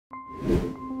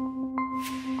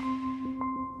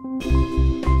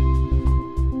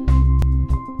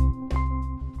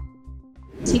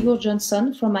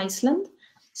Sigurjónsson from Iceland.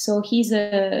 So he's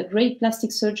a great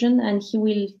plastic surgeon, and he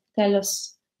will tell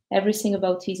us everything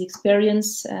about his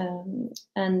experience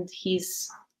and his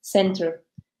center.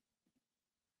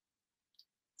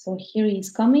 So here he is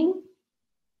coming.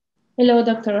 Hello,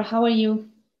 doctor. How are you?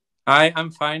 Hi,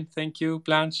 I'm fine. Thank you,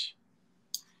 Blanche.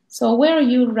 So where are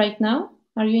you right now?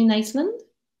 Are you in Iceland?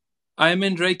 I'm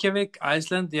in Reykjavik,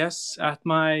 Iceland, yes, at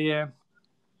my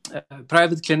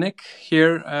private clinic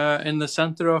here in the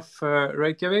center of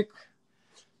Reykjavik.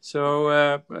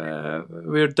 So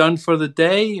we're done for the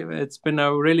day. It's been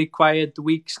a really quiet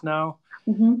weeks now,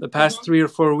 the past 3 or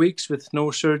 4 weeks, with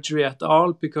no surgery at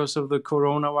all because of the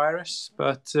coronavirus.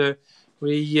 But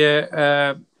we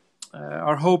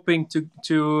are hoping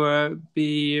to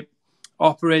be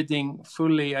operating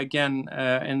fully again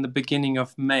in the beginning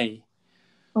of May.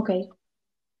 Okay.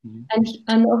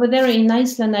 And over there in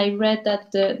Iceland, I read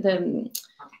that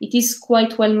it is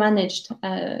quite well managed,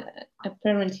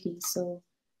 apparently. So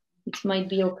it might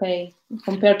be okay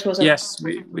compared to other. Yes,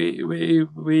 we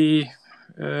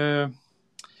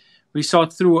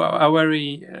thought through a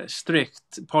very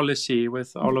strict policy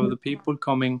with all of the people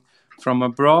coming from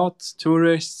abroad,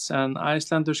 tourists and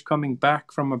Icelanders coming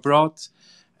back from abroad.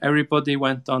 Everybody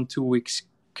went on 2 weeks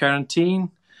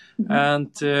quarantine, and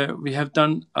we have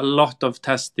done a lot of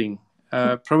testing,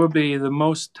 probably the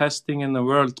most testing in the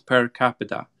world per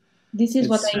capita. This is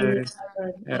what I heard.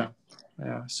 Yeah.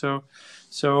 So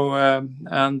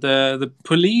and the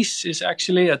police is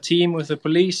actually, a team with the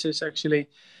police is actually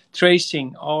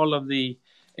tracing all of the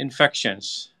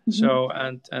infections. So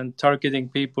and targeting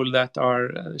people that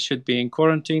should be in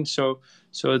quarantine. So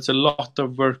it's a lot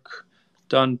of work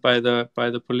done by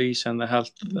the police and the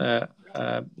health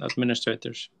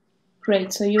administrators.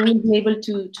 Great. So you will be able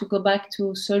to go back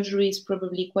to surgeries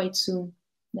probably quite soon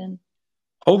then.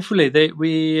 Hopefully,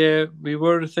 we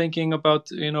were thinking about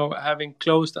having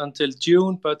closed until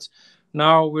June, but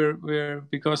now we're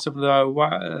because of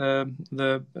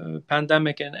the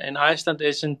pandemic in Iceland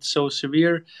isn't so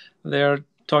severe. They're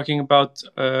talking about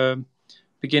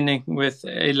beginning with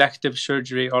elective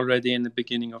surgery already in the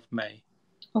beginning of May.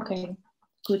 Okay,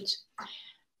 good.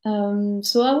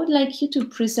 So I would like you to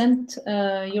present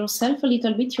yourself a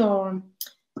little bit,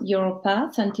 your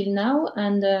path until now,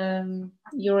 and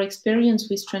your experience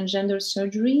with transgender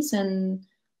surgeries. And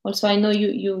also, I know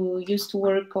you used to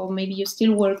work, or maybe you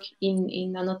still work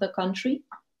in another country.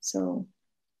 So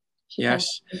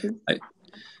yes,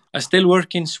 I still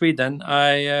work in Sweden.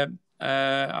 I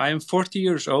am 40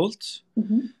 years old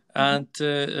and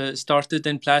started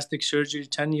in plastic surgery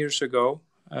 10 years ago.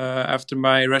 After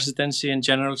my residency in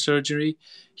general surgery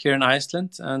here in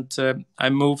Iceland, and I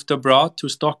moved abroad to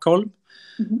Stockholm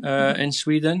in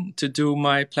Sweden to do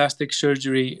my plastic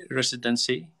surgery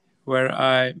residency, where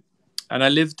I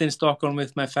lived in Stockholm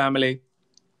with my family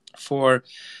for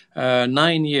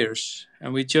 9 years,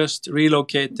 and we just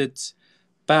relocated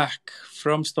back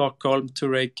from Stockholm to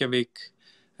Reykjavik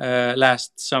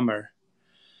last summer.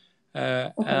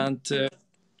 And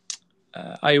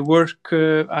I work.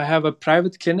 I have a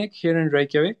private clinic here in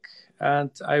Reykjavik, and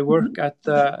I work at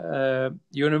the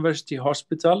University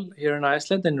Hospital here in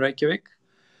Iceland in Reykjavik.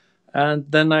 And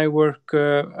then I work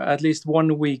at least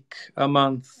 1 week a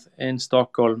month in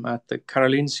Stockholm at the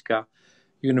Karolinska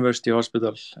University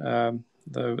Hospital,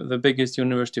 the biggest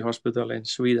university hospital in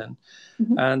Sweden.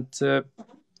 And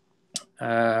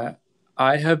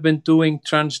I have been doing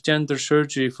transgender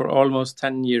surgery for almost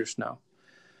 10 years now.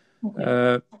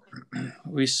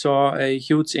 We saw a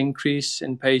huge increase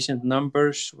in patient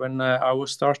numbers when I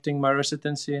was starting my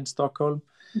residency in Stockholm,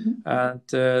 and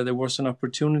there was an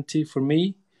opportunity for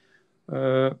me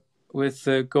with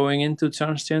going into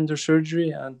transgender surgery,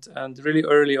 and really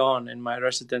early on in my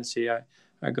residency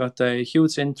I got a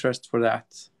huge interest for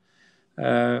that.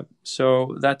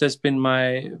 So that has been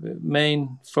my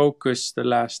main focus the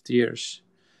last years,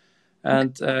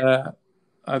 and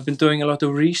I've been doing a lot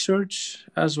of research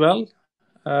as well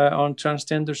on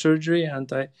transgender surgery,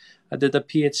 and I did a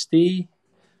PhD,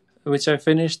 which I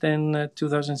finished in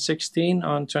 2016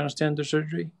 on transgender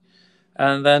surgery.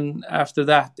 And then after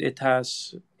that, it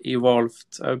has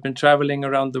evolved. I've been traveling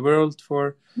around the world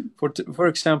for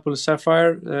example,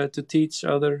 Sapphire, to teach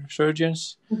other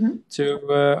surgeons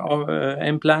to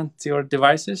implant your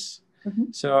devices.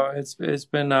 So it's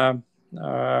been a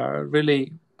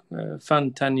really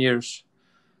fun 10 years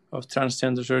of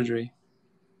transgender surgery.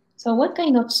 So what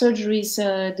kind of surgeries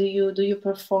do you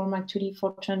perform actually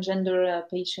for transgender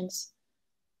patients?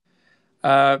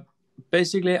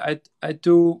 Basically, I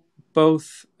do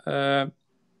both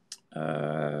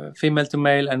female to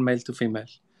male and male to female.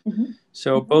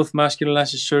 So both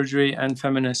masculinizing surgery and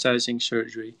feminizing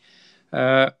surgery.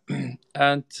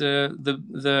 And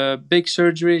the big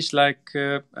surgeries like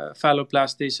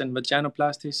phalloplasties and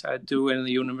vaginoplasties I do in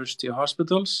the university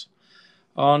hospitals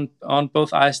on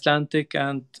both Icelandic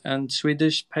and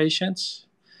Swedish patients.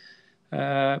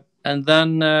 And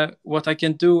then what I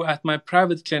can do at my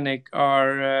private clinic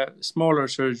are smaller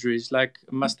surgeries like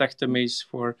mastectomies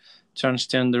for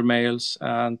transgender males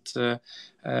and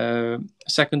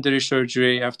secondary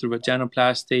surgery after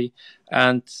vaginoplasty,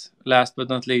 and last but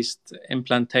not least,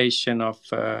 implantation of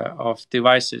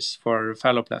devices for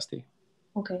phalloplasty.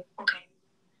 Okay.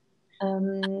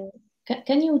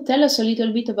 Can you tell us a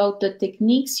little bit about the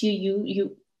techniques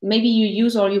you maybe you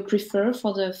use or you prefer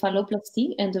for the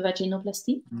phalloplasty and the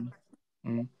vaginoplasty?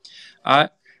 I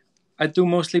do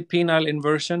mostly penile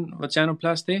inversion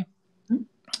vaginoplasty,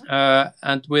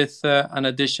 and with an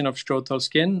addition of scrotal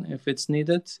skin if it's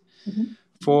needed.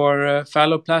 For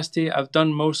phalloplasty, I've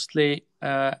done mostly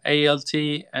ALT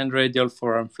and radial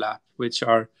forearm flap, which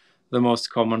are the most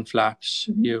common flaps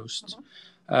used.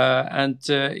 And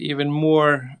even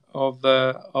more of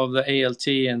the ALT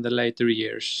in the later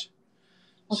years.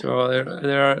 Okay. So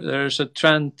there's a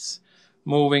trend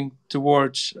moving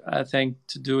towards, I think,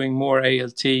 to doing more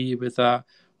ALT with a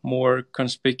more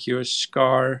conspicuous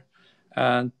scar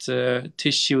and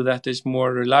tissue that is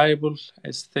more reliable,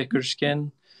 has thicker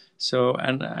skin. So,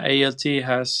 and ALT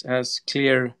has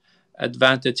clear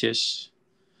advantages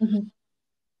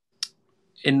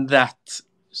in that,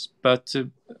 but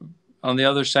on the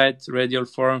other side, radial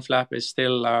forearm flap is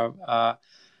still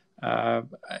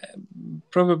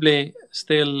probably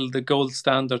still the gold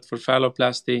standard for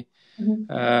phalloplasty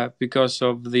because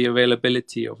of the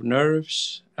availability of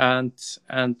nerves and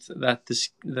that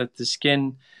the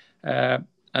skin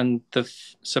and the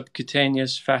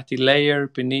subcutaneous fatty layer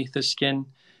beneath the skin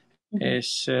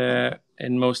is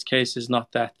in most cases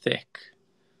not that thick.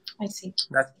 I see.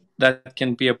 That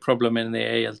can be a problem in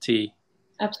the ALT.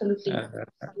 Absolutely.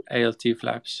 ALT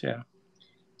flaps, yeah.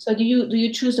 So do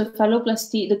you choose the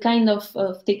phalloplasty, the kind of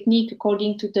technique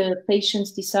according to the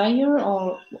patient's desire,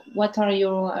 or what are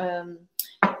your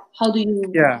how do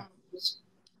you? Yeah.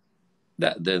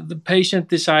 The patient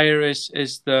desire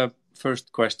is the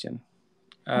first question.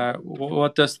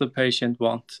 What does the patient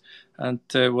want, and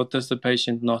what does the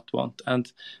patient not want?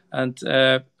 And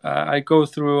I go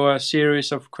through a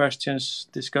series of questions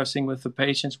discussing with the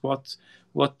patients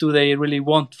what do they really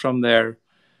want from their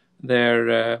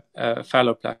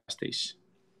phalloplasties.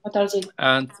 What are they?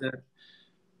 And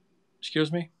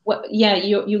excuse me? Well, yeah,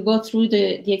 you go through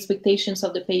the expectations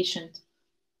of the patient.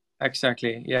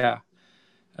 Exactly. Yeah.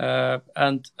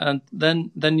 And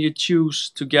then you choose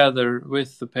together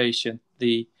with the patient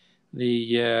the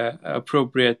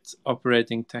appropriate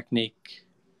operating technique.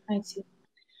 I see.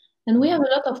 And we have a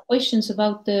lot of questions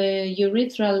about the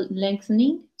urethral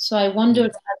lengthening. So I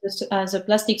wondered, as a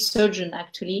plastic surgeon,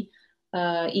 actually,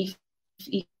 if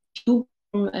you do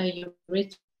a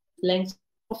urethral length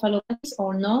phalloplasty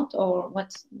or not, or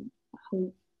what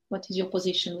is your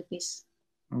position with this?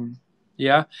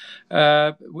 Yeah,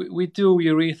 we do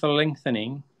urethral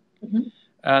lengthening,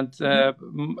 and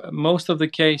most of the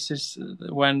cases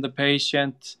when the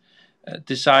patient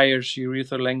desires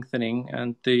urethral lengthening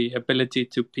and the ability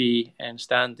to pee and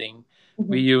standing,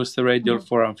 we use the radial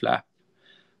forearm flap.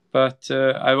 But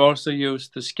I've also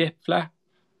used the skip flap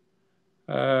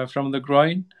from the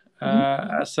groin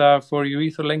as for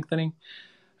urethral lengthening.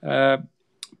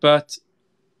 But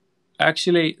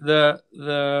actually,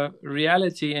 the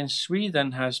reality in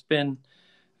Sweden has been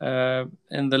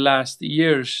in the last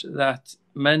years that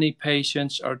many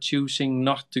patients are choosing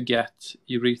not to get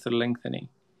urethral lengthening.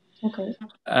 Okay.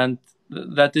 And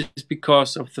that is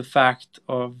because of the fact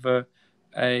of a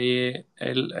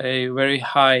very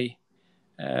high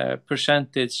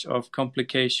percentage of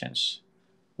complications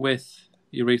with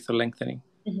urethral lengthening.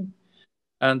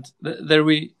 And there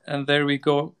we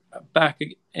go back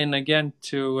in again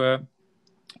to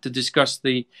discuss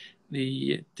the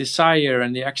desire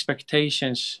and the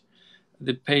expectations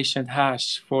the patient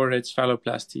has for its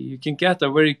phalloplasty. You can get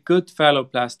a very good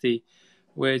phalloplasty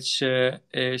which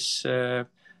is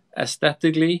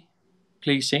aesthetically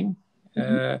pleasing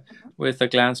with a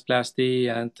glanceplasty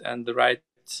and the right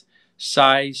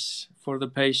size for the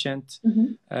patient.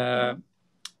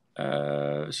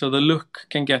 So the look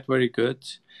can get very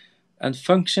good, and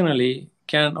functionally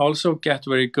can also get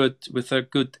very good with a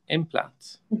good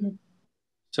implant.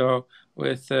 So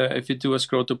with if you do a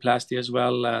scrotoplasty as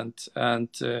well and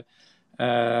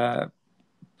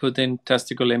put in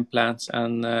testicle implants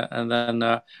and then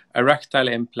a rectal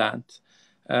implant,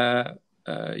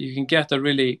 you can get a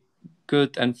really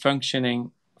good and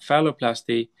functioning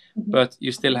phalloplasty, but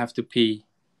you still have to pee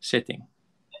sitting.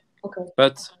 Okay.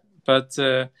 But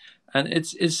and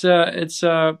it's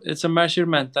a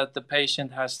measurement that the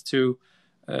patient has to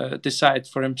decide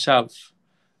for himself.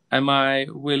 Am I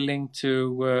willing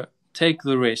to take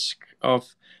the risk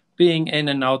of being in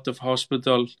and out of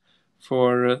hospital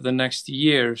for the next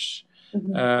years,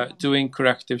 doing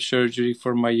corrective surgery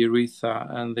for my urethra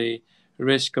and the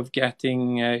risk of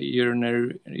getting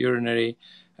urinary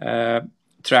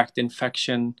tract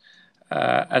infection,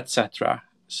 etc.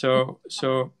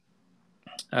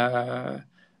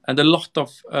 And a lot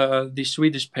of the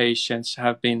Swedish patients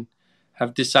have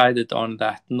decided on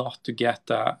that, not to get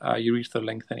a urethral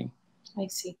lengthening. I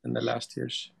see. In the last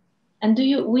years. And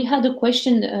we had a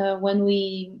question when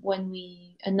we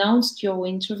announced your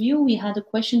interview. We had a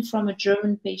question from a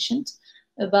German patient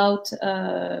about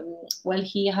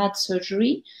he had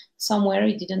surgery somewhere.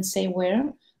 He didn't say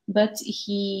where, but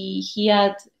he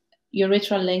had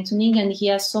urethral lengthening, and he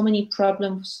has so many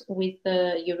problems with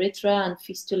the urethra and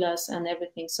fistulas and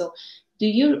everything. So do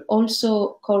you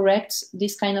also correct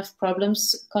this kind of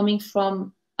problems coming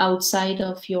from outside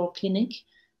of your clinic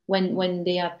when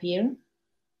they appear?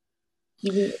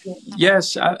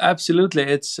 Yes, absolutely.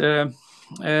 It's we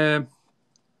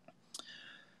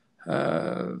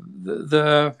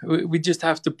just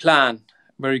have to plan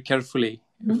very carefully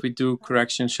if we do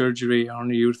correction surgery on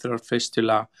urethral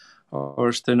fistula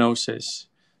or stenosis.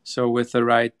 So with the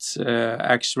right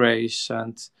X-rays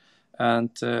and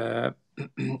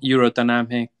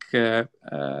urodynamic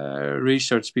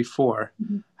research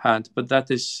beforehand, but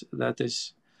that is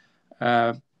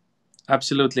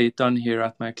absolutely done here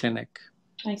at my clinic.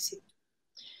 I see.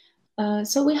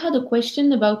 So we had a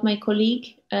question about my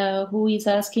colleague who is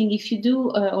asking if you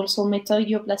do also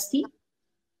metoidioplasty.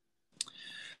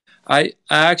 I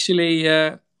actually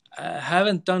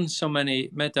haven't done so many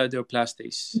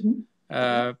metoidioplasties.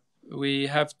 We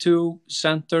have 2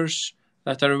 centers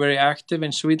that are very active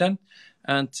in Sweden,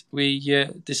 and we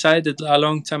decided a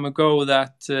long time ago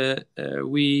that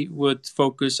we would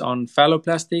focus on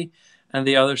phalloplasty, and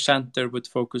the other center would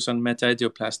focus on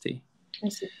metoidioplasty. I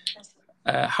see.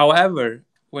 However,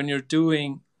 when you're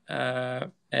doing a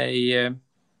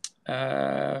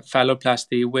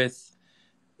phalloplasty with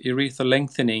urethral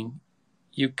lengthening,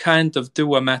 you kind of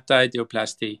do a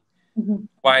metoidioplasty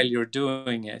while you're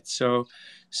doing it. So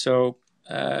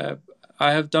I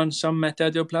have done some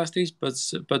metoidioplasties,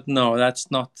 but no,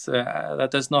 that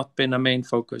has not been a main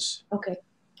focus. Okay,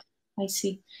 I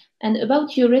see. And about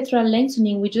urethral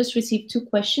lengthening, we just received 2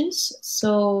 questions.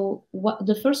 So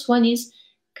the first one is,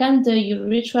 can the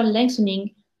urethral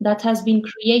lengthening that has been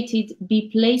created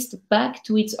be placed back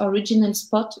to its original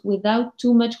spot without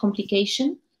too much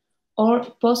complication, or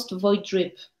post-void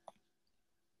drip?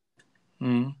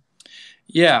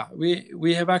 Yeah,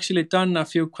 we have actually done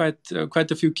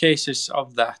quite a few cases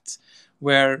of that,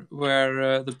 where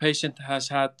the patient has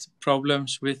had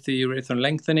problems with the urethral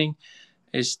lengthening,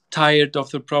 is tired of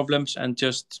the problems, and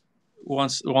just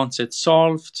wants it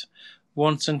solved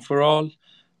once and for all.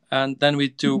 And then we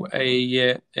do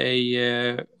a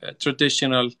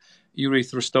traditional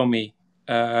urethrostomy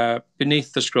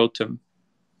beneath the scrotum.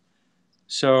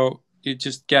 So you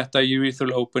just get a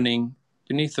urethral opening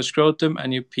beneath the scrotum,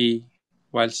 and you pee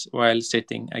while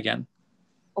sitting again.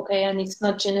 Okay, and it's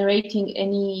not generating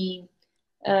any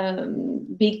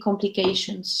big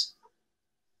complications.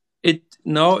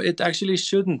 No, it actually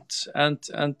shouldn't, and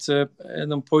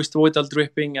post-voidal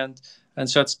dripping and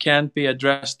such can be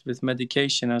addressed with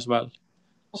medication as well.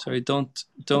 Okay. So you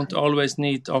don't always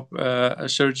need a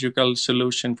surgical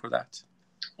solution for that.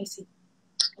 I see.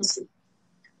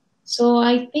 So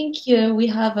I think we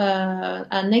have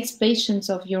a next patient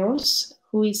of yours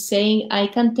who is saying, I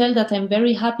can tell that I'm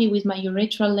very happy with my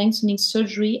urethral lengthening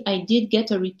surgery. I did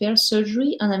get a repair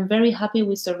surgery, and I'm very happy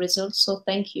with the results, so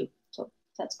thank you. So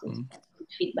that's good. Good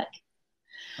feedback.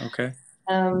 Okay.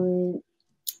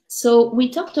 So we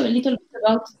talked a little bit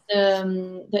about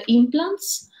the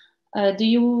implants.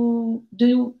 You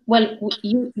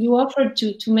offered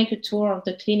to make a tour of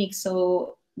the clinic.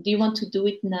 So do you want to do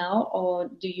it now, or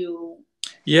do you?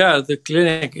 Yeah, the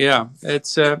clinic. Yeah,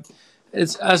 it's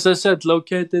as I said,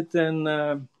 located in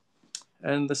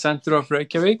the center of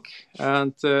Reykjavik,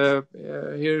 and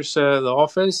here's the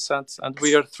office, and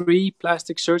we are 3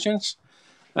 plastic surgeons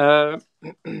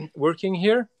working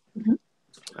here.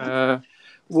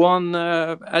 One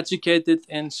educated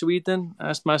in Sweden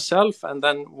as myself, and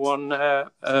then one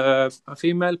a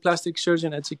female plastic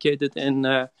surgeon educated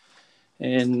in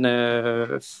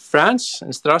France,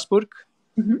 in Strasbourg.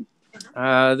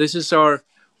 This is our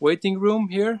waiting room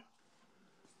here,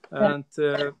 and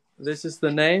this is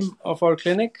the name of our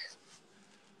clinic.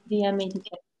 Dea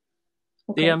Medica.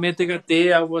 Okay. Dea Medica.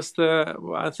 Dea was the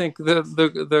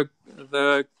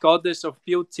goddess of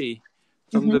beauty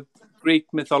from the Greek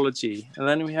mythology. And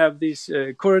then we have these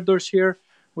corridors here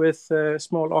with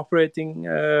small operating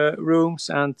rooms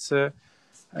and the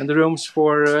rooms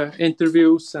for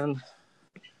interviews and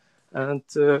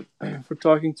for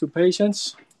talking to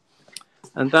patients.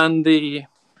 And then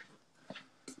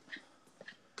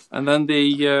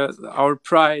our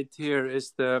pride here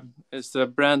is the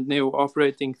brand new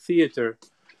operating theater.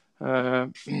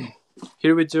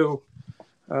 Here we do.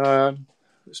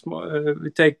 We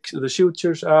take the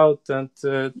sutures out and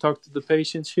talk to the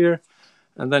patients here,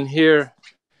 and then here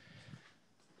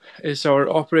is our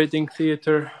operating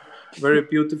theater. Very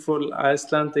beautiful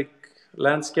Icelandic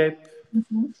landscape.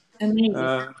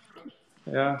 Amazing.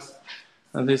 Yeah,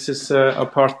 and this is a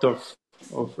part of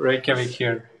Reykjavik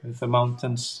here with the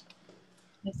mountains.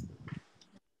 Yes.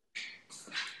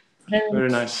 Very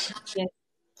nice. Yes.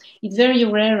 It's very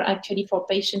rare actually for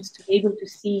patients to be able to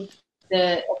see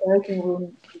the operating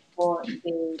room before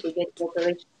they get the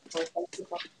operation.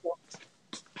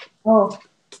 Oh,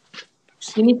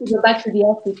 you need to go back to the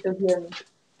office to hear me.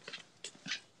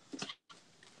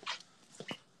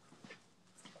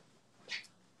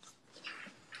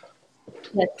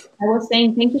 Yes, I was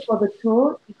saying thank you for the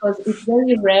tour because it's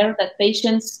very rare that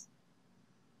patients,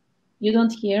 you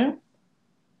don't hear?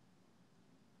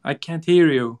 I can't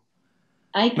hear you.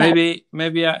 I can.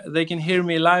 Maybe they can hear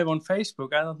me live on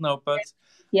Facebook. I don't know, but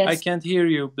yes. I can't hear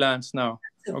you, Blanche, now.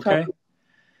 Okay.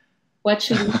 What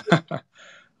should we do?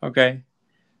 Okay.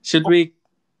 Should we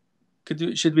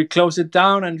close it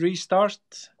down and restart?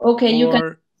 Okay, you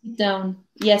can sit down.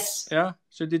 Yes. Yeah.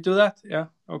 Should we do that? Yeah.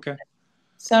 Okay.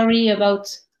 Sorry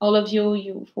about all of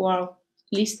you who are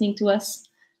listening to us.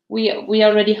 We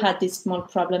already had this small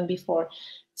problem before,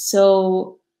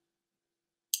 so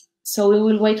we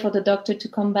will wait for the doctor to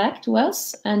come back to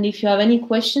us. And if you have any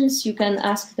questions, you can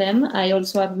ask them. I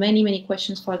also have many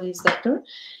questions for this doctor.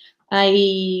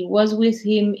 I was with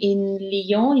him in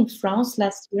Lyon, in France,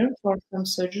 last year for some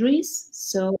surgeries.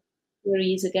 So here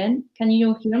he is again. Can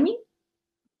you hear me?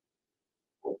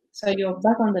 So you're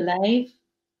back on the live.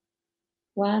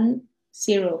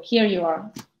 1-0. Here you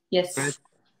are. Yes.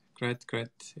 Great.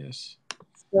 Yes.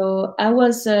 So I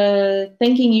was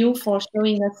thanking you for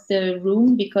showing us the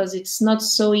room because it's not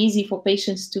so easy for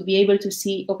patients to be able to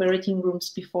see operating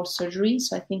rooms before surgery.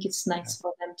 So I think it's nice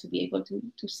for them to be able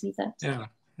to see that.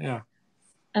 Yeah.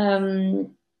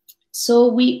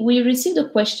 So we received a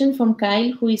question from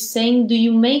Kyle who is saying, do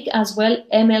you make as well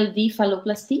MLD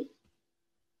phalloplasty?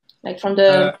 Like from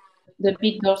the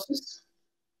big dorsus?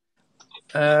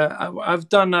 I've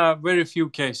done very few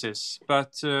cases,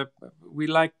 but we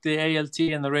like the ALT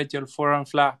and the radial forearm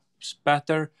flaps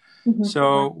better.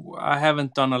 So I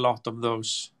haven't done a lot of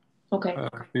those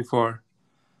before.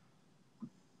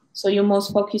 So you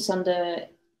most focus on the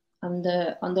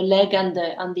leg and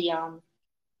the arm.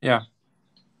 Yeah.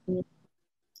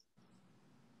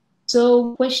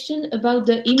 So question about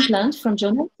the implant from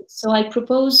Jonah. So I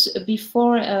propose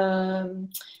before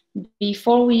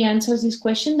we answer this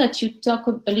question that you talk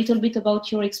a little bit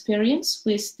about your experience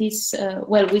with this,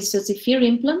 with the Zephyr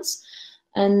implants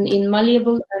and in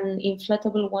malleable and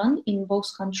inflatable one in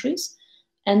both countries.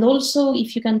 And also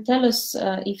if you can tell us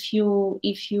if you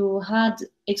had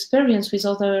experience with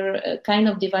other kind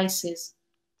of devices,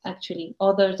 actually,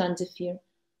 other than Zephyr.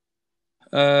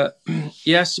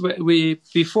 Yes, we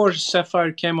before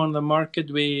Sapphire came on the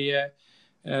market, we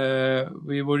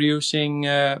were using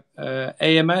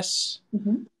AMS,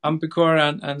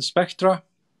 Ambicore, and Spectra.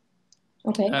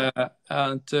 Okay.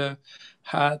 And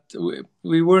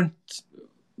we weren't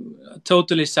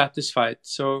totally satisfied.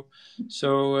 So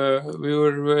we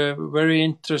were very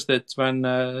interested when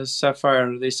the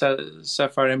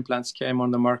Sapphire implants came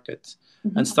on the market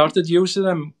and started using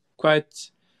them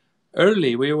quite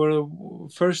early. We were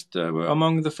first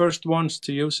among the first ones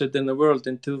to use it in the world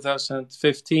in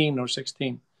 2015 or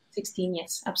 16. 16,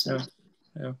 yes, absolutely.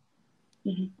 Yeah.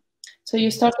 So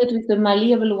you started with the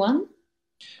malleable one?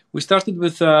 We started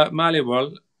with the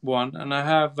malleable one, and I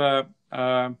have a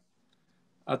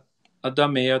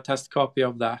dummy, a test copy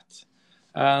of that.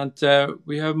 And I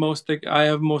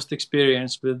have most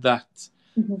experience with that,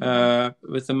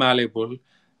 with the malleable.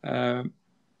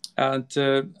 And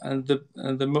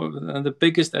the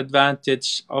biggest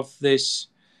advantage of this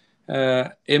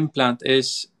implant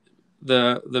is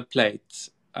the plate,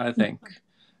 I think,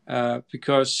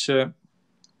 because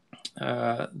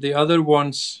the other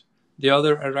ones, the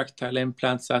other erectile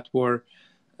implants that were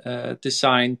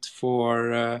designed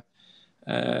for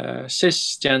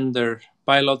cisgender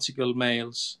biological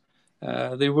males,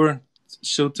 they weren't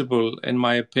suitable in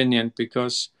my opinion,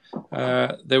 because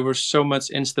there was so much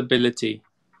instability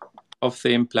of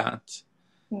the implant,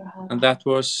 and that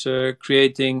was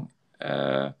creating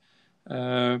a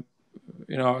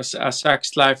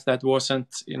sex life that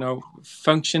wasn't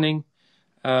functioning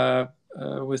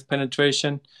with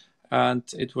penetration, and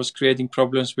it was creating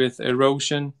problems with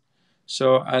erosion.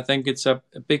 So I think it's a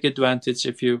big advantage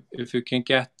if you can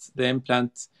get the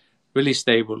implant really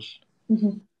stable.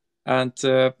 And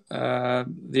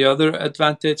the other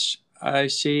advantage I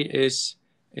see is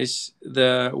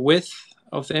the width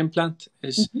of the implant.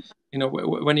 Is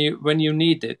when you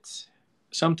need it,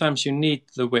 sometimes you need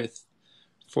the width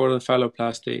for the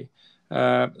phalloplasty.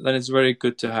 Then it's very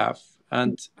good to have,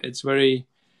 and it's very,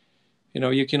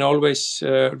 you can always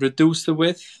reduce the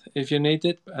width if you need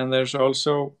it, and there's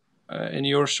also in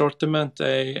your assortment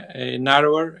a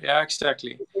narrower. Yeah,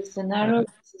 exactly. It's a narrow.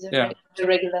 This is a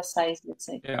regular size, let's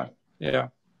say. Yeah,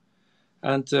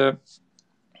 and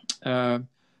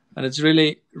it's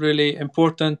really, really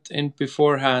important in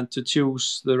beforehand to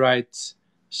choose the right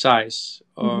size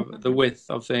of the width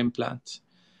of the implant.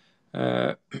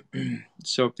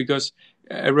 So because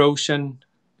erosion,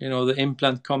 the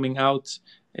implant coming out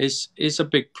is a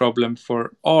big problem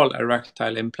for all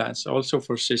erectile implants, also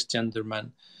for cisgender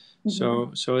men.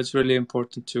 So it's really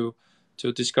important to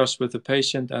discuss with the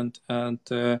patient and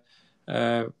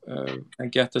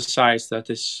get a size that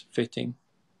is fitting.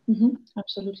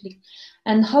 Absolutely.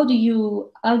 And how do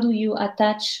you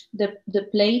attach the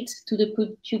plate to the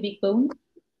pubic bone?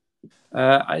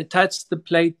 I attach the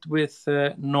plate with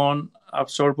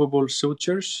non-absorbable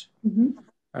sutures,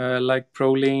 like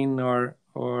Prolene or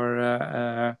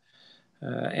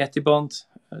Etibond.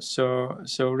 So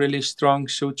really strong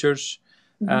sutures,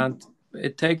 and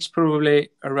it takes probably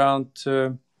around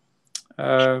 6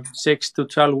 to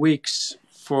 12 weeks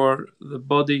for the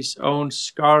body's own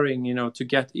scarring, to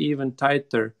get even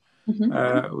tighter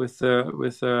with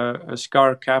a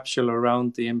scar capsule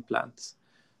around the implant.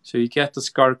 So you get a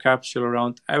scar capsule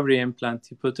around every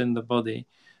implant you put in the body,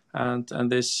 and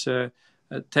this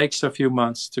takes a few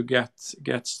months to get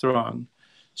strong.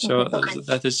 So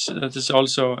that is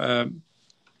also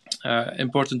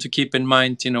important to keep in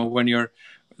mind, when you're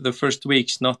the first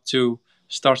weeks, not to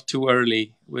start too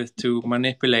early to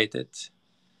manipulate it.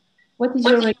 What is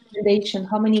your recommendation?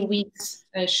 How many weeks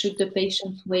should the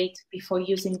patient wait before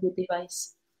using the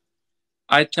device?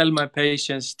 I tell my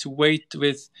patients to wait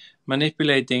with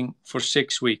manipulating for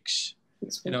 6 weeks.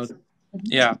 6 weeks.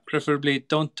 Yeah, preferably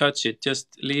don't touch it.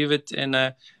 Just leave it in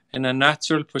a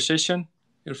natural position,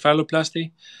 your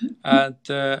phalloplasty,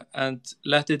 and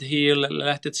let it heal,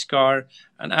 let it scar,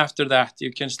 and after that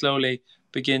you can slowly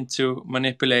begin to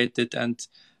manipulate it and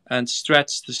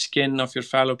stretch the skin of your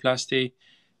phalloplasty,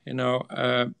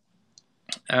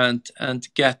 and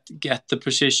get the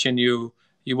position you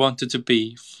want it to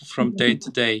be from day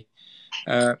to day,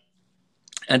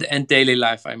 and daily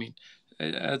life. I mean,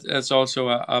 it's also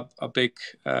a big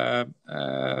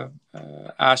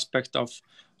aspect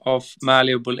of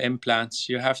malleable implants.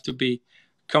 You have to be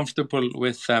comfortable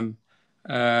with them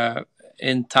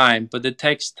in time, but it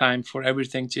takes time for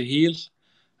everything to heal,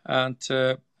 and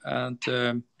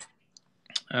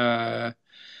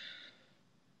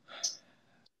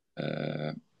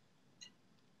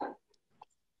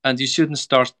you shouldn't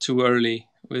start too early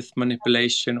with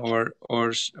manipulation or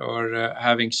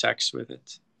having sex with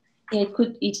it. Yeah,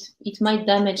 it might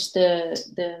damage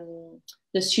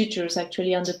the sutures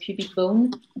actually on the pubic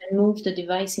bone and move the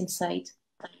device inside.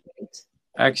 Right?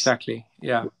 Exactly.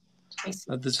 Yeah,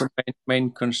 that is a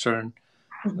main concern.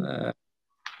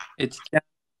 It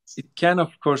can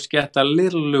of course get a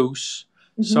little loose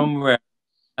somewhere,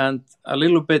 and a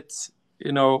little bit,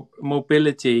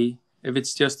 mobility. If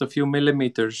it's just a few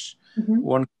millimeters,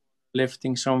 one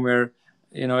lifting somewhere,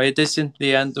 it isn't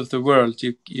the end of the world.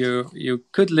 You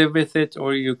could live with it,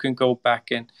 or you can go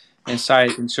back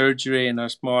inside in surgery, in a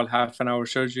small half-an-hour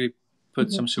surgery,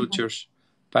 put some sutures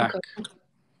back. Okay.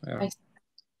 Yeah.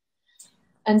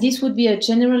 And this would be a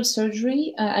general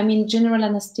surgery, general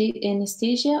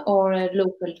anesthesia, or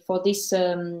local for this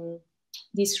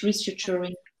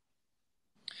restructuring?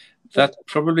 That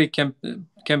probably can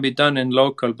be done in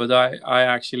local, but I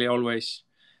actually always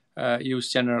use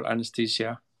general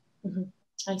anesthesia.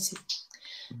 I see.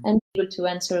 And able to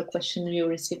answer a question you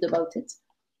received about it?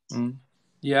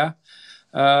 Yeah.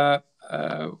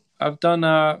 I've done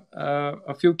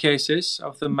a few cases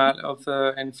of the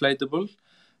inflatable,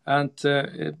 and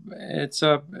it's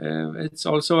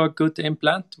also a good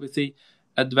implant with the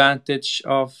advantage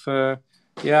of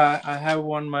yeah, I have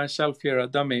one myself here, a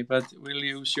dummy, but we'll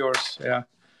use yours. Yeah,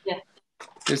 Yeah.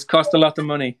 This cost a lot of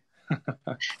money.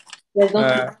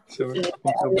 Yeah, So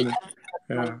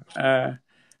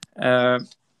yeah.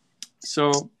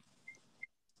 So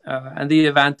and the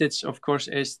advantage, of course,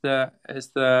 is the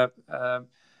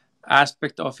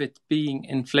aspect of it being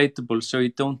inflatable, so you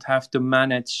don't have to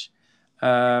manage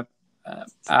a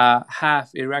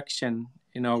half erection,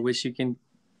 which you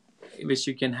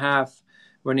can have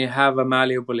when you have a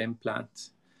malleable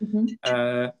implant.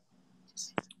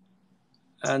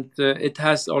 And it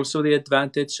has also the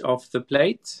advantage of the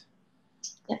plate.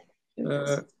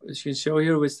 As you can show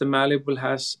here, which the malleable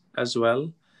has as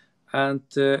well, and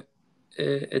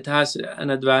it has an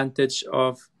advantage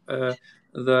of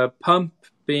the pump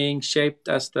being shaped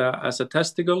as a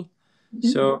testicle.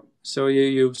 So you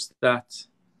use that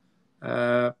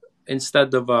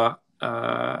instead of a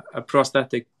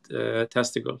prosthetic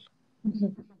testicle.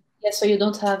 Yeah, so you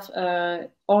don't have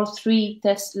all three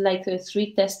tests, like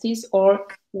three testes, or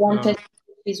one test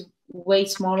is way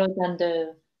smaller than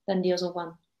the other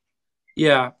one.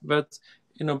 Yeah, but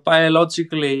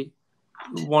biologically,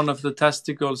 one of the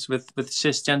testicles with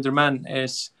cisgender men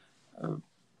is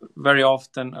very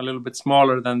often a little bit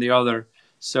smaller than the other.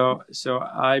 So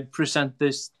I present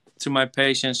this to my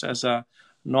patients as a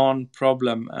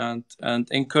non-problem and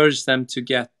encourage them to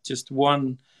get just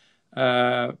one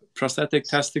prosthetic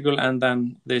testicle and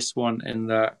then this one in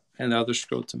the other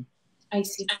scrotum. I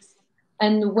see.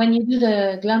 And when you do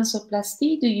the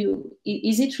glanoplasty,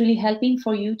 is it really helping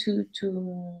for you to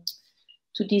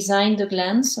design the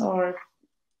glands or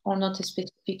not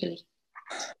specifically?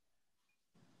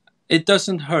 It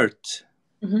doesn't hurt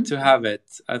to have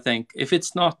it, I think, if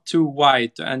it's not too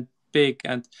wide and big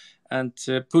and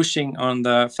pushing on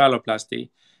the phalloplasty.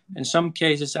 In some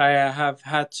cases, I have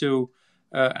had to,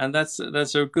 and that's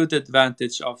a good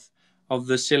advantage of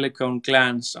the silicone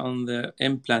glands on the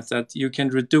implant, that you can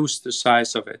reduce the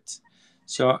size of it.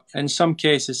 So in some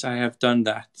cases, I have done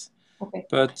that. Okay.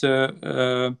 But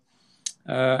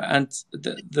and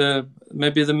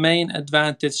maybe the main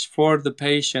advantage for the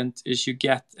patient is you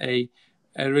get a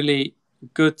really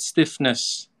good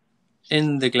stiffness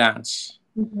in the glands.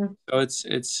 So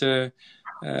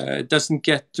it doesn't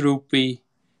get droopy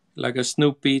like a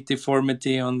Snoopy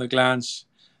deformity on the glands.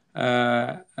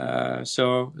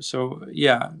 So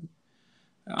yeah,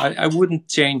 I wouldn't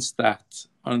change that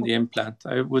on the implant.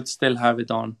 I would still have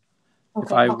it on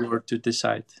if I were to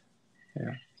decide.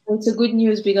 Yeah. It's a good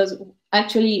news, because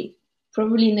actually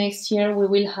probably next year we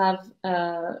will have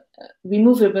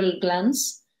removable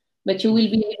glands, but you will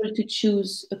be able to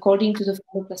choose according to the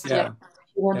phalloplasty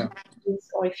if you want to do this,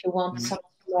 or if you want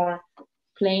something more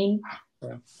plain,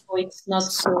 so it's not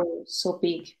so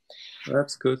big.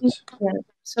 That's good.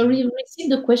 So we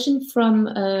received a question from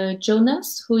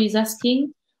Jonas, who is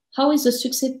asking, how is the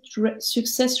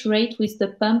success rate with the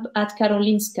pump at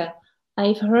Karolinska?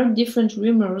 I've heard different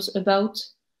rumors about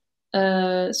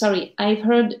I've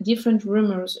heard different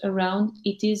rumors around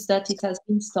it is that it has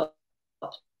been stopped.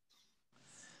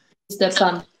 It's the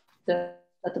pump.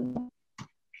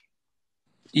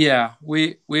 Yeah,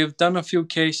 we've done a few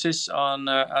cases on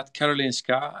at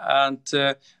Karolinska,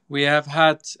 and we have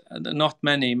had not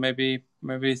many, maybe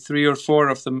 3 or 4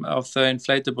 of the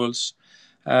inflatables,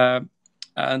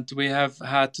 and we have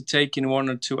had to take in 1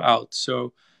 or 2 out.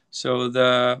 So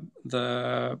the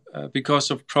because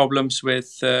of problems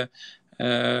with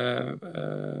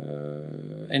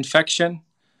infection,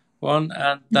 one,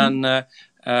 and then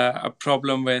a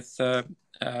problem with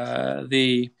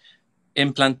the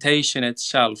implantation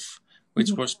itself,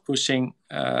 which was pushing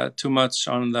too much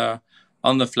on the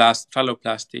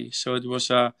phalloplasty. So it was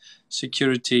a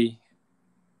security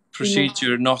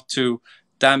procedure not to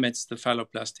damage the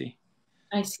phalloplasty.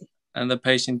 I see. And the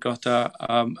patient got a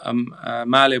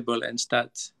malleable instead.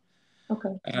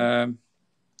 Okay.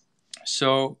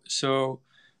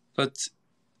 But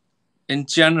in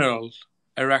general,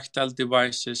 erectile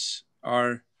devices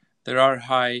there are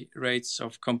high rates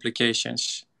of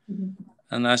complications.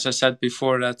 And as I said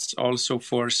before, that's also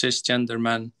for cisgender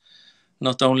men,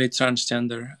 not only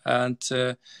transgender. And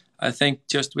I think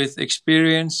just with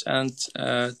experience and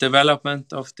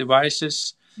development of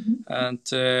devices, and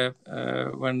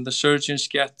when the surgeons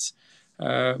get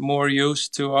more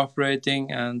used to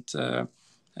operating and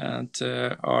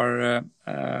are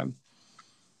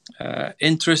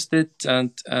interested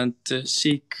and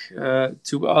seek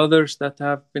to others that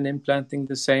have been implanting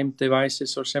the same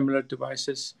devices or similar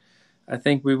devices, I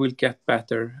think we will get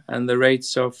better and the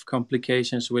rates of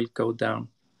complications will go down.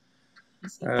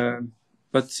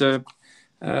 But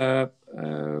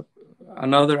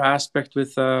another aspect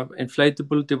with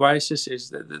inflatable devices is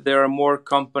that there are more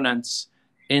components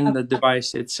in the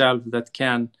device itself that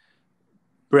can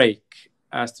break,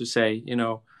 as to say.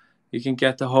 You can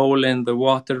get a hole in the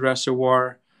water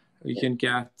reservoir. You can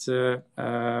get a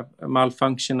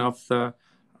malfunction of the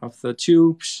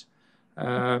tubes.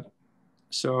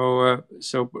 So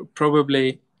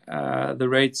probably the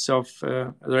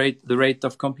rate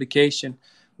of complication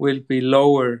will be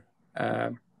lower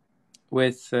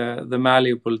with the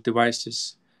malleable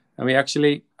devices. And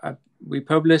we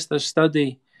published a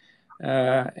study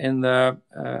in the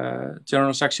Journal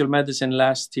of Sexual Medicine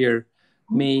last year,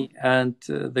 me and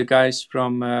the guys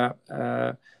from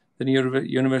the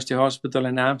University Hospital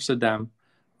in Amsterdam,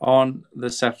 on the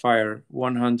Sapphire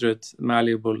 100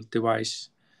 malleable device.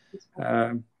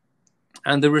 And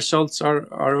the results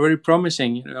are very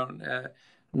promising.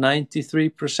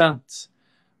 93%,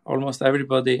 almost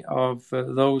everybody of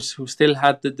those who still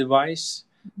had the device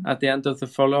at the end of the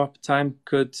follow-up time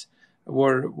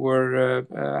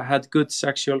had good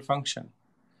sexual function.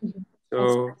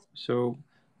 So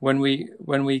when we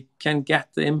can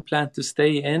get the implant to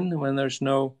stay in, when there's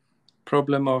no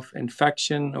problem of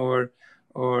infection or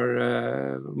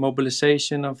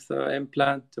mobilization of the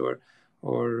implant or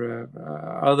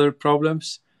other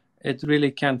problems, it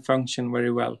really can function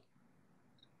very well.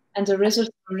 And the results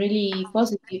are really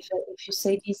positive. If you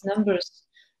say these numbers,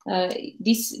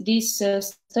 this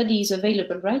study is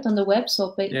available, right, on the web,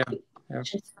 so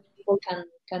people can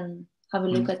have a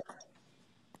look at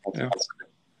it.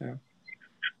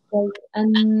 Well,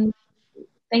 and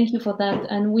thank you for that.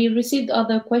 And we received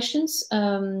other questions.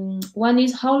 One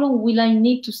is, how long will I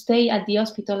need to stay at the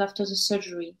hospital after the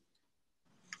surgery?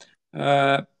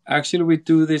 Actually, we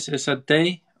do this as a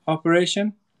day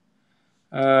operation.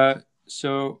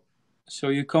 So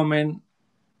you come in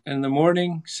the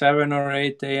morning, 7 or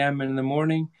 8 a.m. in the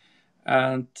morning,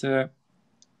 and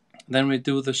then we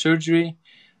do the surgery,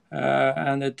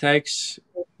 and it takes...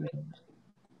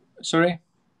 Sorry,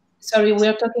 we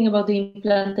are talking about the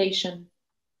implantation.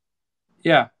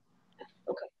 Yeah.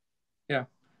 Okay. Yeah.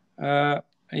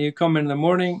 You come in the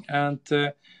morning, and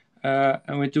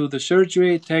we do the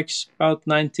surgery. It takes about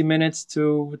 90 minutes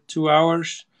to 2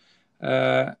 hours.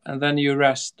 And then you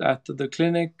rest at the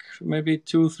clinic, maybe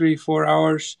 2, 3, 4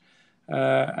 hours.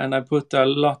 And I put a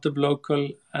lot of local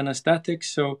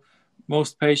anesthetics, so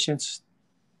most patients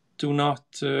do not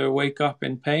wake up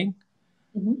in pain.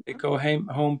 They go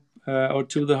home or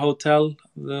to the hotel,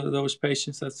 those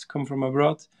patients that come from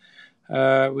abroad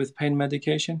with pain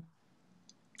medication.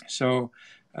 So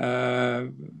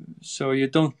you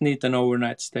don't need an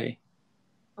overnight stay.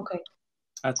 Okay.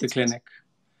 At the clinic.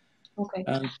 Okay.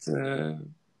 And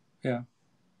yeah.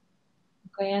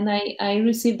 Okay, and I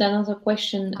received another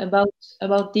question about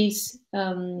this,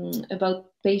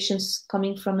 about patients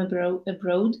coming from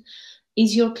abroad.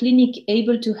 Is your clinic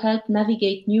able to help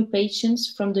navigate new patients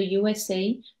from the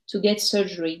USA to get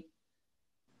surgery?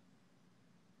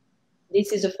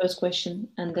 This is the first question,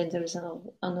 and then there is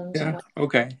another. Yeah.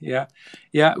 Okay. Yeah.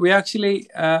 We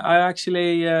actually, I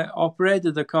actually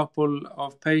operated a couple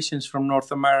of patients from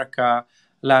North America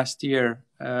last year,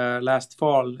 last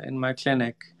fall, in my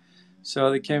clinic.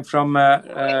 So they came from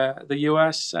the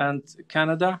US and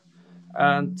Canada,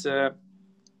 and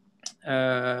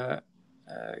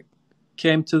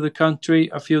came to the country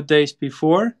a few days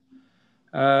before.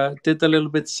 Did a little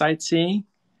bit sightseeing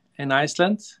in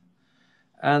Iceland.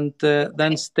 And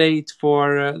then stayed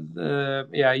for,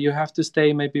 you have to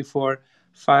stay maybe for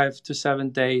 5 to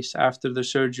 7 days after the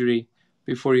surgery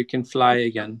before you can fly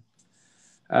again.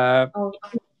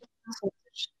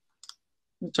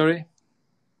 Sorry?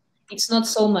 It's not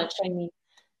so much. I mean,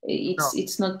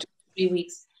 it's not 2 to 3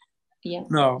 weeks. Yeah.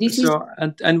 No.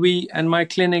 And my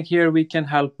clinic here, we can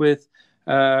help with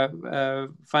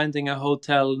finding a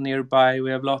hotel nearby.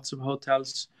 We have lots of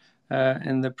hotels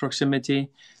in the proximity.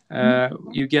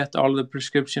 You get all the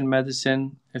prescription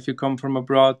medicine if you come from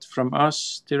abroad from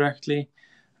us directly.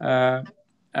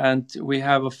 And we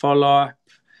have a follow-up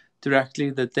directly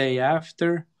the day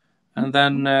after, and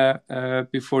then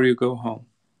before you go home.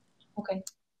 Okay.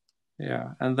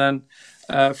 Yeah, and then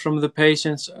from the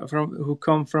patients who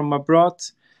come from abroad,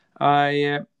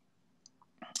 I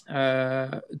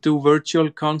do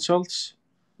virtual consults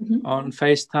on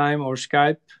FaceTime or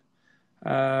Skype.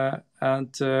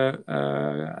 And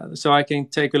so I can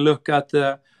take a look at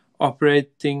the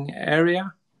operating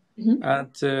area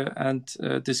and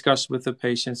discuss with the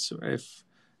patients if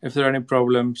there are any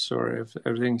problems or if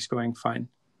everything's going fine.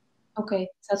 Okay,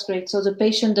 that's great. So the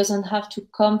patient doesn't have to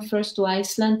come first to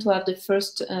Iceland to have the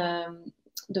first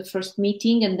the first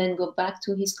meeting and then go back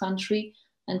to his country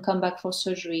and come back for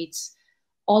surgery. It's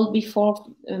all before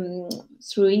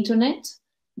through internet.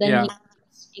 Then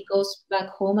he goes back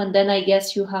home, and then I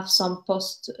guess you have some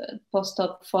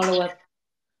post-op follow-up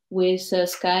with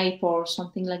Skype or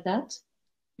something like that.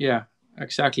 Yeah,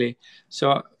 exactly.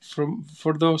 So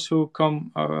for those who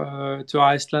come to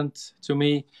Iceland to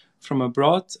me from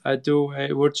abroad, I do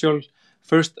a virtual.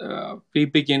 First, we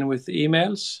begin with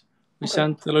emails. We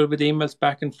send a little bit emails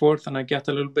back and forth, and I get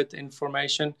a little bit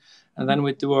information, and then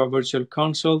we do a virtual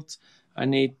consult. I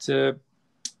need to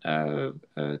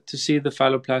see the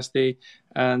phalloplasty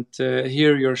and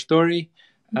hear your story,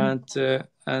 and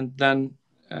then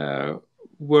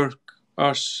work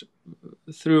us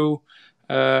through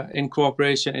in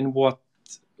cooperation in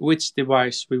which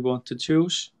device we want to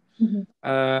choose.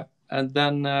 And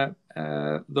then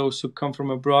those who come from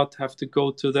abroad have to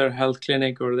go to their health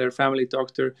clinic or their family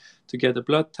doctor to get a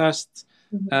blood test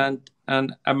and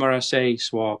an MRSA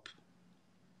swab.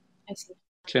 I see.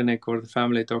 Clinic or the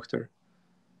family doctor.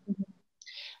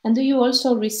 And do you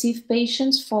also receive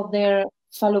patients for their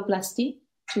phalloplasty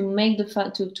to make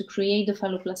to create the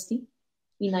phalloplasty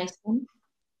in Iceland?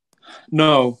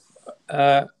 No,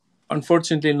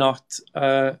 unfortunately not.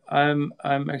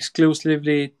 I'm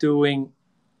exclusively doing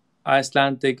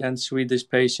Icelandic and Swedish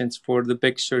patients for the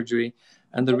big surgery,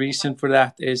 and the reason for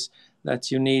that is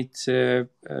that you need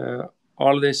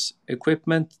all this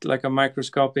equipment like a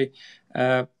microscopy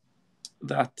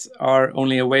that are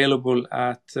only available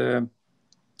at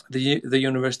the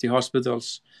university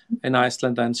hospitals in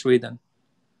Iceland and Sweden.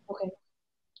 Okay,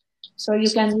 so you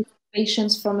can use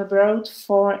patients from abroad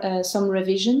for some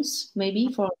revisions,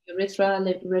 maybe for urethra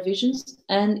revisions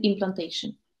and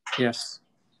implantation. Yes,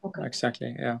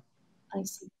 exactly. Yeah. I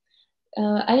see.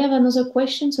 I have another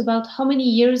question about how many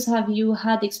years have you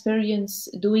had experience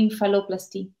doing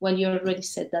phalloplasty? Well, you already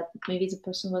said that, but maybe the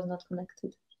person was not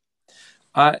connected.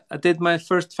 I did my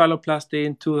first phalloplasty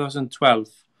in 2012.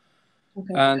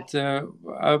 And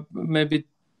maybe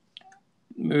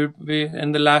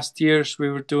in the last years we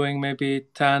were doing maybe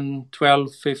 10,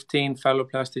 12, 15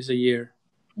 phalloplasties a year.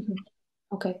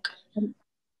 Okay.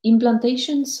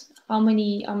 Implantations, how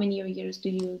many years do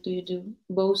you do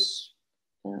both?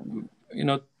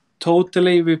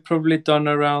 Totally we've probably done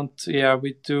around,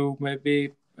 we do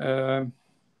maybe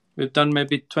we've done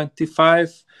maybe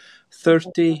 25,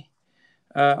 30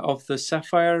 of the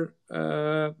sapphire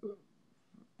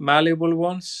malleable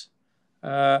ones,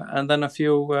 and then a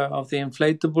few of the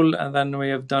inflatable, and then we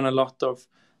have done a lot of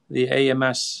the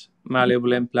AMS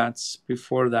malleable implants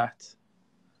before that.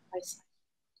 I see.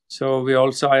 So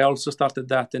I also started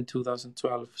that in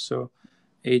 2012, so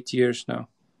 8 years now.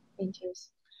 8 years.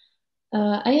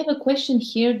 I have a question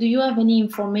here. Do you have any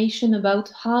information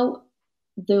about how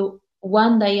the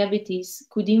diabetes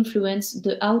could influence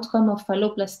the outcome of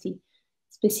phalloplasty,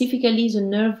 specifically the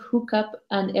nerve hookup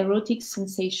and erotic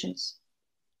sensations?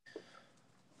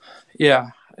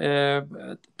 Yeah,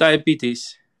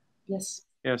 diabetes. Yes.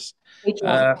 Yes. Which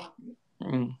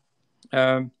one?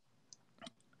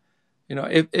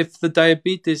 If the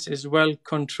diabetes is well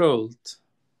controlled,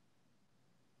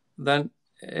 then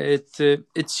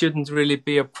it shouldn't really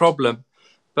be a problem.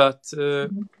 But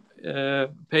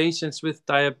patients with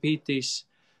diabetes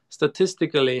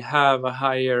statistically have a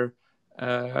higher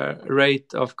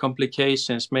rate of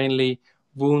complications, mainly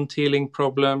wound healing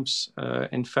problems,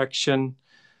 infection,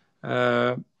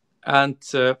 and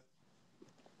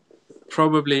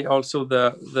probably also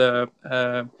the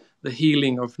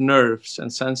healing of nerves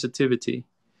and sensitivity.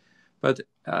 But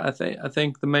I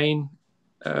think the main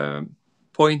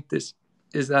point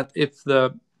is that if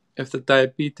the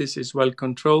diabetes is well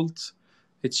controlled,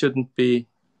 it shouldn't be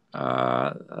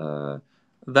that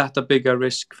a bigger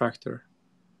risk factor.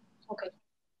 Okay,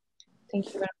 thank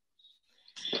you very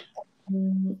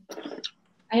much.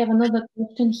 I have another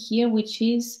question here, which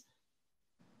is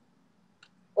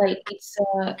like it's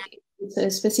a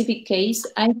specific case.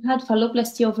 I've had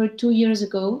phalloplasty over 2 years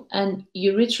ago and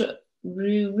urethral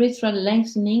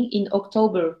lengthening in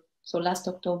October, so last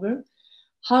October.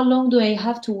 How long do I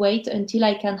have to wait until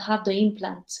I can have the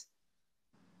implant?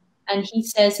 And he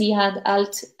says he had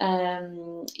ALT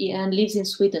and lives in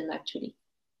Sweden, actually.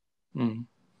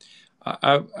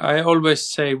 I always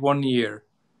say 1 year,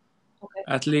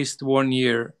 at least 1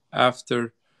 year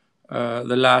after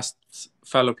the last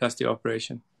phalloplasty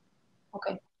operation.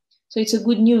 Okay, so it's a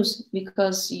good news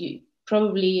because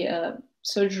probably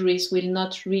surgeries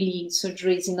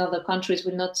in other countries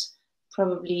will not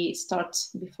probably start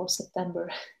before September,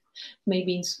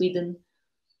 maybe in Sweden.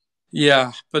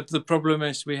 Yeah, but the problem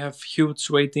is we have huge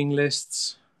waiting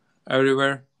lists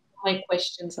everywhere. my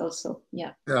questions also.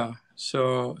 Yeah. Yeah.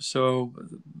 So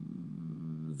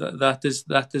that is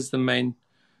the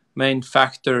main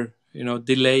factor,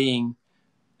 delaying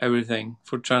everything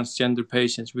for transgender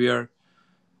patients. We are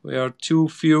too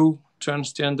few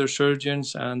transgender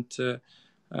surgeons, and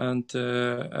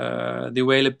the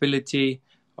availability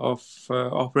of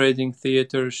operating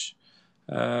theaters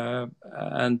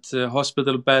and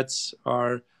hospital beds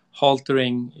are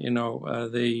haltering,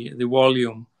 the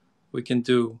volume we can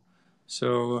do.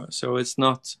 So it's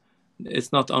not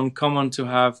uncommon to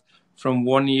have from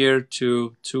 1 year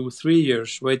to 2-3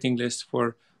 years waiting list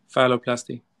for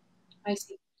phalloplasty. I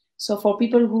see. So for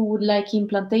people who would like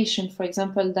implantation, for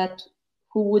example,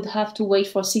 who would have to wait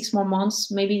for 6 more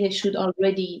months, maybe they should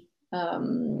already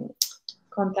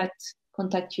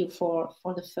contact you for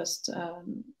the first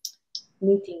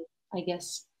meeting, I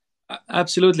guess.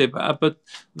 Absolutely, but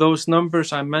those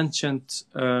numbers I mentioned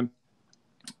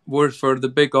were for the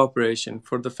big operation,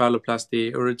 for the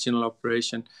phalloplasty original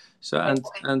operation. So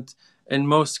and in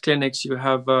most clinics you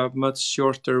have a much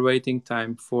shorter waiting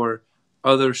time for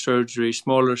other surgery,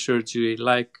 smaller surgery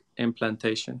like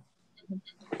implantation.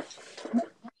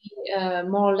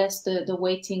 More or less the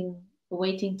waiting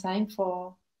time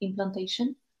for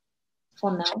implantation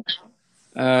for now.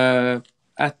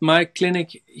 At my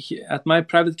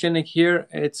private clinic here,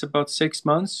 it's about 6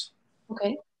 months.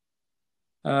 Okay.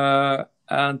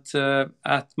 And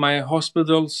at my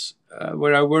hospitals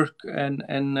where I work in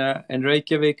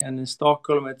Reykjavik and in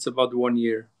Stockholm, it's about 1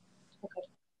 year. Okay,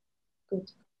 good.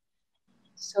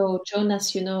 So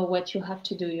Jonas, you know what you have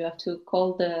to do. You have to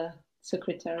call the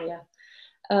secretariat.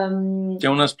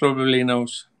 Jonas probably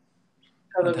knows.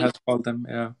 Probably. And has called them,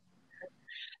 yeah.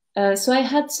 So I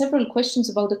had several questions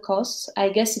about the costs. I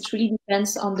guess it really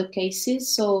depends on the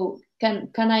cases. So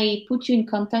can I put you in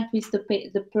contact with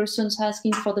the persons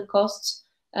asking for the costs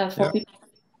for people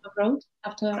abroad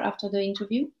after the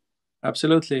interview?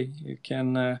 Absolutely, you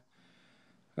can.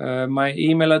 My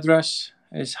email address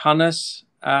is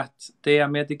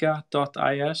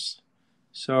hannes@deamedica.is.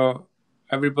 So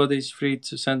everybody's free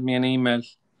to send me an email.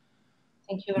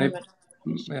 Thank you very much.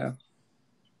 Yeah.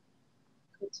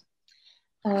 Good.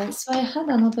 So I had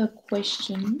another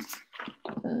question.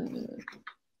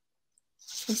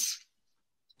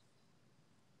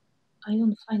 I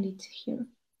don't find it here.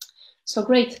 So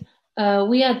great.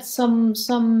 We had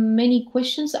many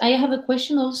questions. I have a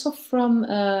question also from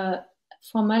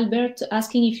Albert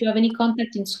asking if you have any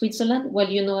contact in Switzerland. Well,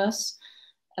 you know us,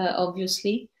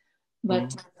 obviously,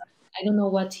 but I don't know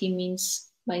what he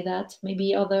means by that.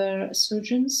 Maybe other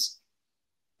surgeons?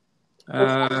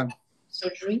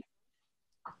 Surgery?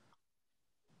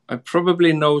 I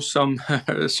probably know some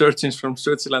surgeons from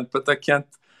Switzerland, but I can't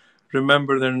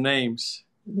remember their names.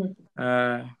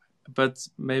 But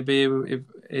maybe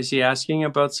is he asking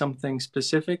about something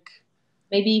specific?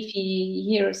 Maybe if he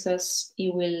hears us,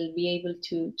 he will be able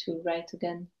to write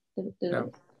again the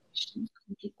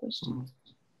question.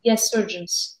 Yes,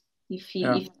 surgeons. If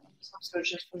some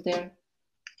surgeons were there.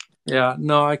 Yeah,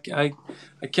 no, I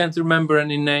can't remember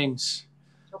any names.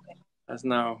 Okay. As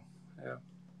now. Yeah.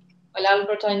 Well,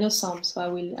 Albert, I know some, so I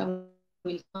will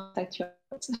contact you.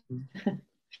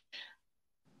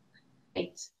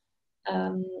 Great.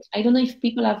 I don't know if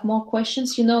people have more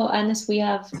questions. You know, Hannes, we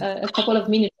have a couple of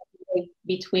minutes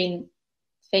between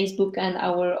Facebook and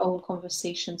our own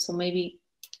conversation, so maybe.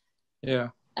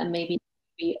 Yeah. And maybe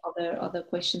other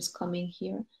questions coming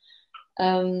here.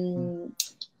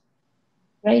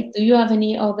 Right. Do you have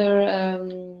any other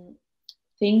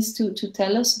things to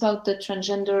tell us about the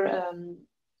transgender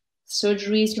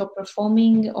surgeries you're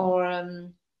performing,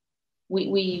 or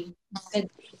we said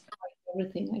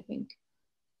everything, I think.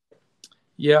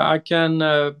 Yeah, I can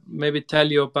maybe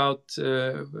tell you about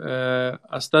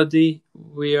a study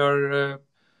we are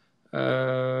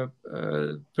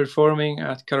performing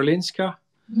at Karolinska.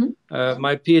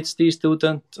 My PhD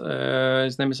student,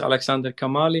 his name is Alexander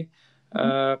Kamali,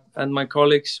 and my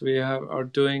colleagues, we are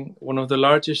doing one of the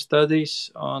largest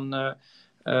studies on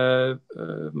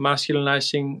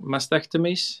masculinizing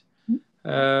mastectomies,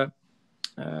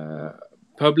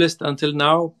 published until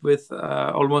now with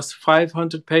almost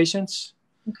 500 patients.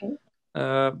 Okay.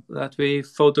 That we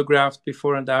photographed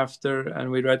before and after,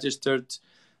 and we registered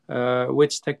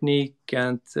which technique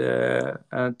and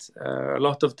a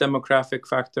lot of demographic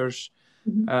factors.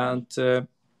 And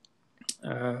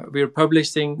we are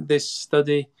publishing this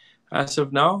study as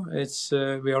of now. It's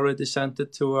we already sent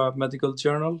it to a medical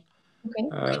journal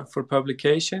for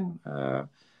publication.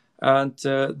 And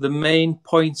the main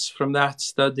points from that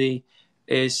study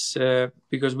is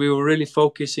because we were really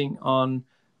focusing on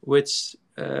which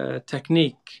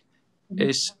technique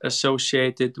is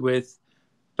associated with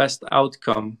best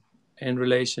outcome in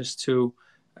relations to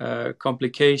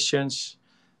complications,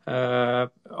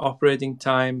 operating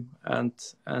time,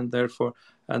 and therefore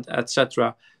and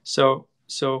etc. So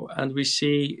and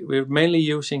we're mainly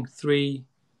using 3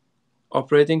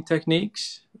 operating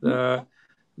techniques.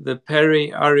 The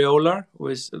peri-areolar,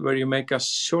 where you make a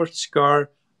short scar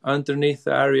underneath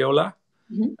the areola,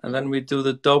 and then we do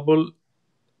the double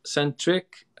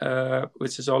centric,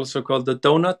 which is also called the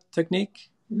donut technique,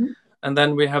 and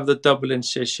then we have the double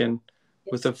incision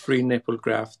with a free nipple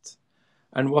graft.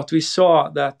 And what we saw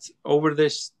that over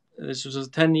this was a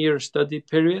 10-year study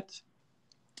period,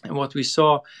 and what we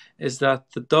saw is that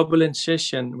the double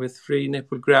incision with free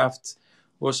nipple graft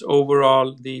was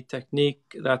overall the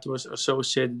technique that was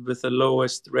associated with the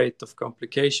lowest rate of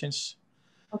complications.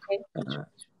 Okay.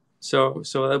 So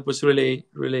that was really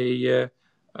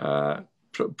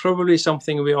probably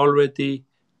something we already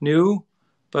knew,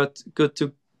 but good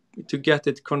to get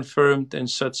it confirmed in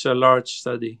such a large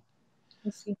study. I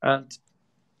see.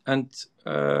 And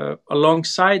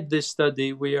alongside this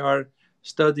study, we are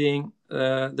studying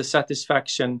the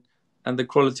satisfaction and the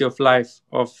quality of life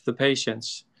of the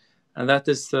patients. And that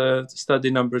is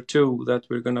study number 2 that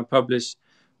we're going to publish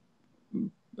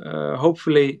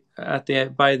hopefully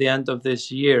by the end of this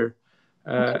year.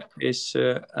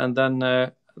 And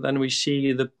then we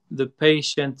see the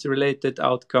patient-related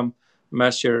outcome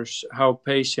measures, how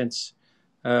patients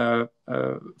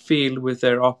feel with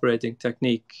their operating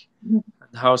technique, and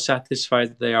how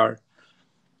satisfied they are.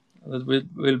 That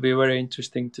will be very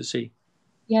interesting to see.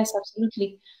 Yes,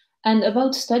 absolutely. And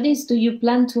about studies, do you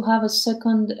plan to have a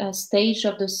second stage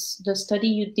of the study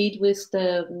you did with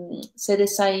the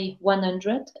CDSI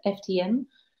 100 FTM,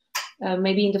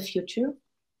 maybe in the future?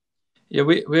 Yeah,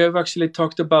 we have actually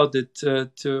talked about it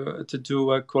to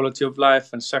do a quality of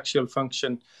life and sexual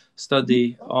function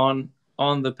study on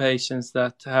the patients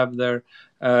that have their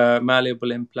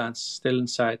malleable implants still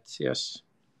inside. Yes.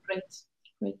 Great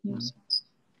news.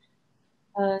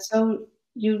 So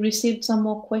you received some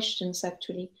more questions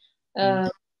actually.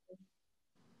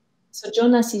 So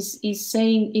Jonas is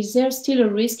saying, is there still a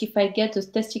risk if I get the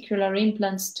testicular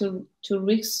implants to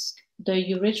risk the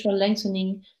urethral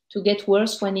lengthening to get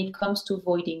worse when it comes to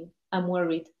voiding? I'm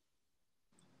worried.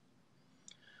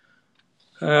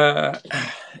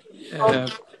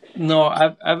 No,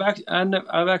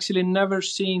 I've actually never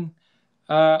seen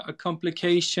a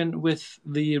complication with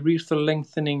the urethral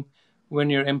lengthening when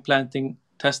you're implanting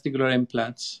testicular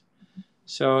implants.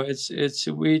 So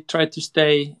we try to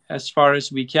stay as far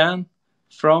as we can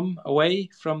away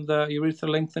from the urethral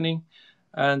lengthening,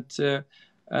 and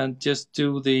just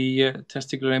do the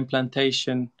testicular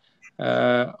implantation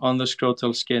on the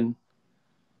scrotal skin.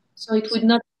 So it would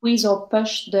not squeeze or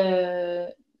push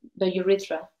the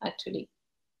urethra, actually.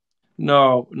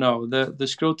 No. The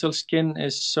scrotal skin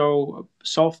is so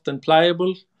soft and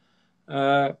pliable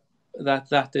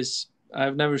that is.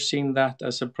 I've never seen that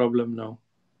as a problem. No.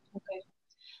 Okay.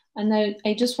 And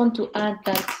I just want to add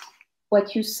that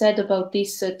what you said about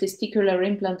this testicular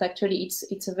implant, actually,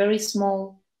 it's a very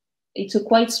small. It's a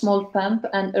quite small pump,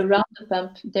 and around the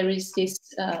pump there is this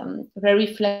very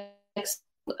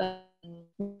flexible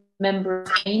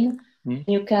membrane.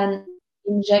 You can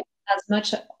inject as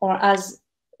much or as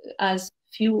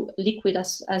few liquid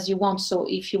as you want. So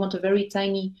if you want a very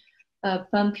tiny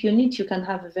pump unit, you can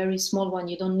have a very small one.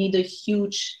 You don't need a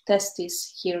huge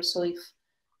testis here. So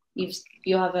if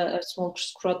you have a small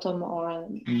scrotum or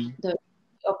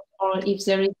if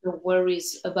there is no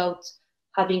worries about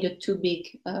having a too big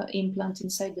implant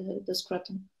inside the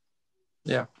scrotum.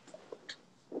 Yeah.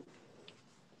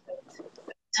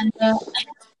 And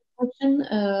question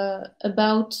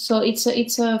about, so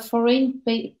it's a foreign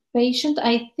patient.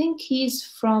 I think he's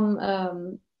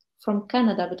from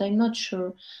Canada, but I'm not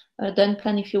sure.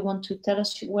 Duncan, if you want to tell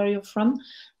us where you're from.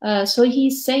 So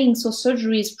he's saying, so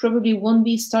surgeries probably won't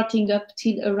be starting up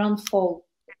till around fall.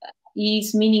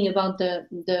 He's meaning about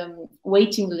the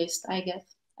waiting list, I guess.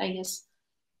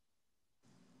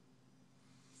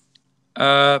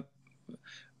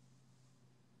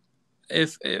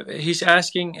 If he's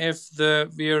asking if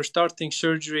we are starting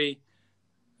surgery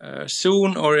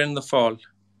soon or in the fall.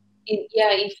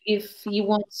 If he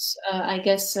wants, I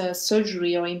guess,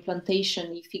 surgery or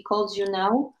implantation, if he calls you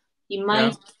now, he might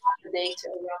have a date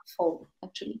around fall,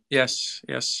 actually. Yes.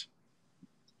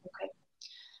 Okay.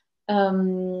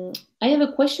 I have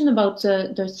a question about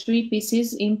the 3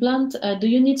 pieces implant. Do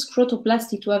you need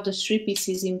scrotoplasty to have the 3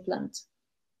 pieces implant?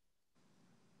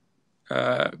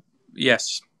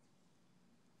 Yes.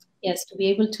 Yes, to be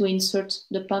able to insert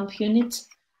the pump unit.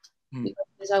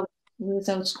 Because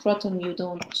without scrotum, you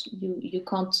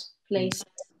can't place.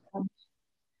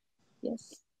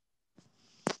 Yes.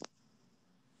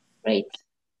 Great.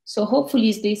 So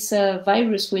hopefully this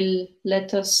virus will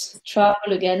let us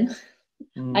travel again.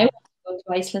 I want to go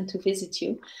to Iceland to visit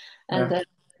you, and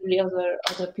really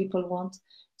other people want.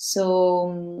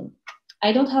 So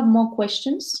I don't have more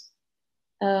questions.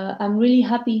 I'm really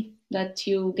happy that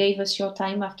you gave us your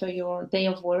time after your day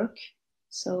of work.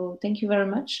 So thank you very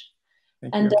much.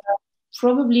 Thank you.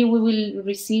 Probably we will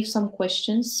receive some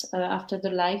questions after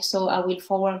the live. So I will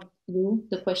forward you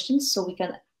the questions so we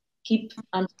can keep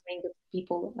answering the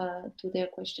people to their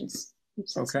questions.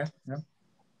 Okay. Yeah.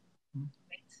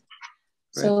 Great.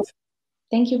 So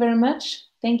thank you very much.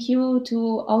 Thank you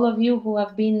to all of you who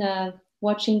have been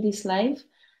watching this live,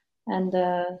 and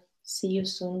see you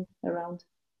soon around.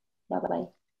 Bye-bye.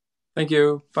 Thank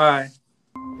you. Bye.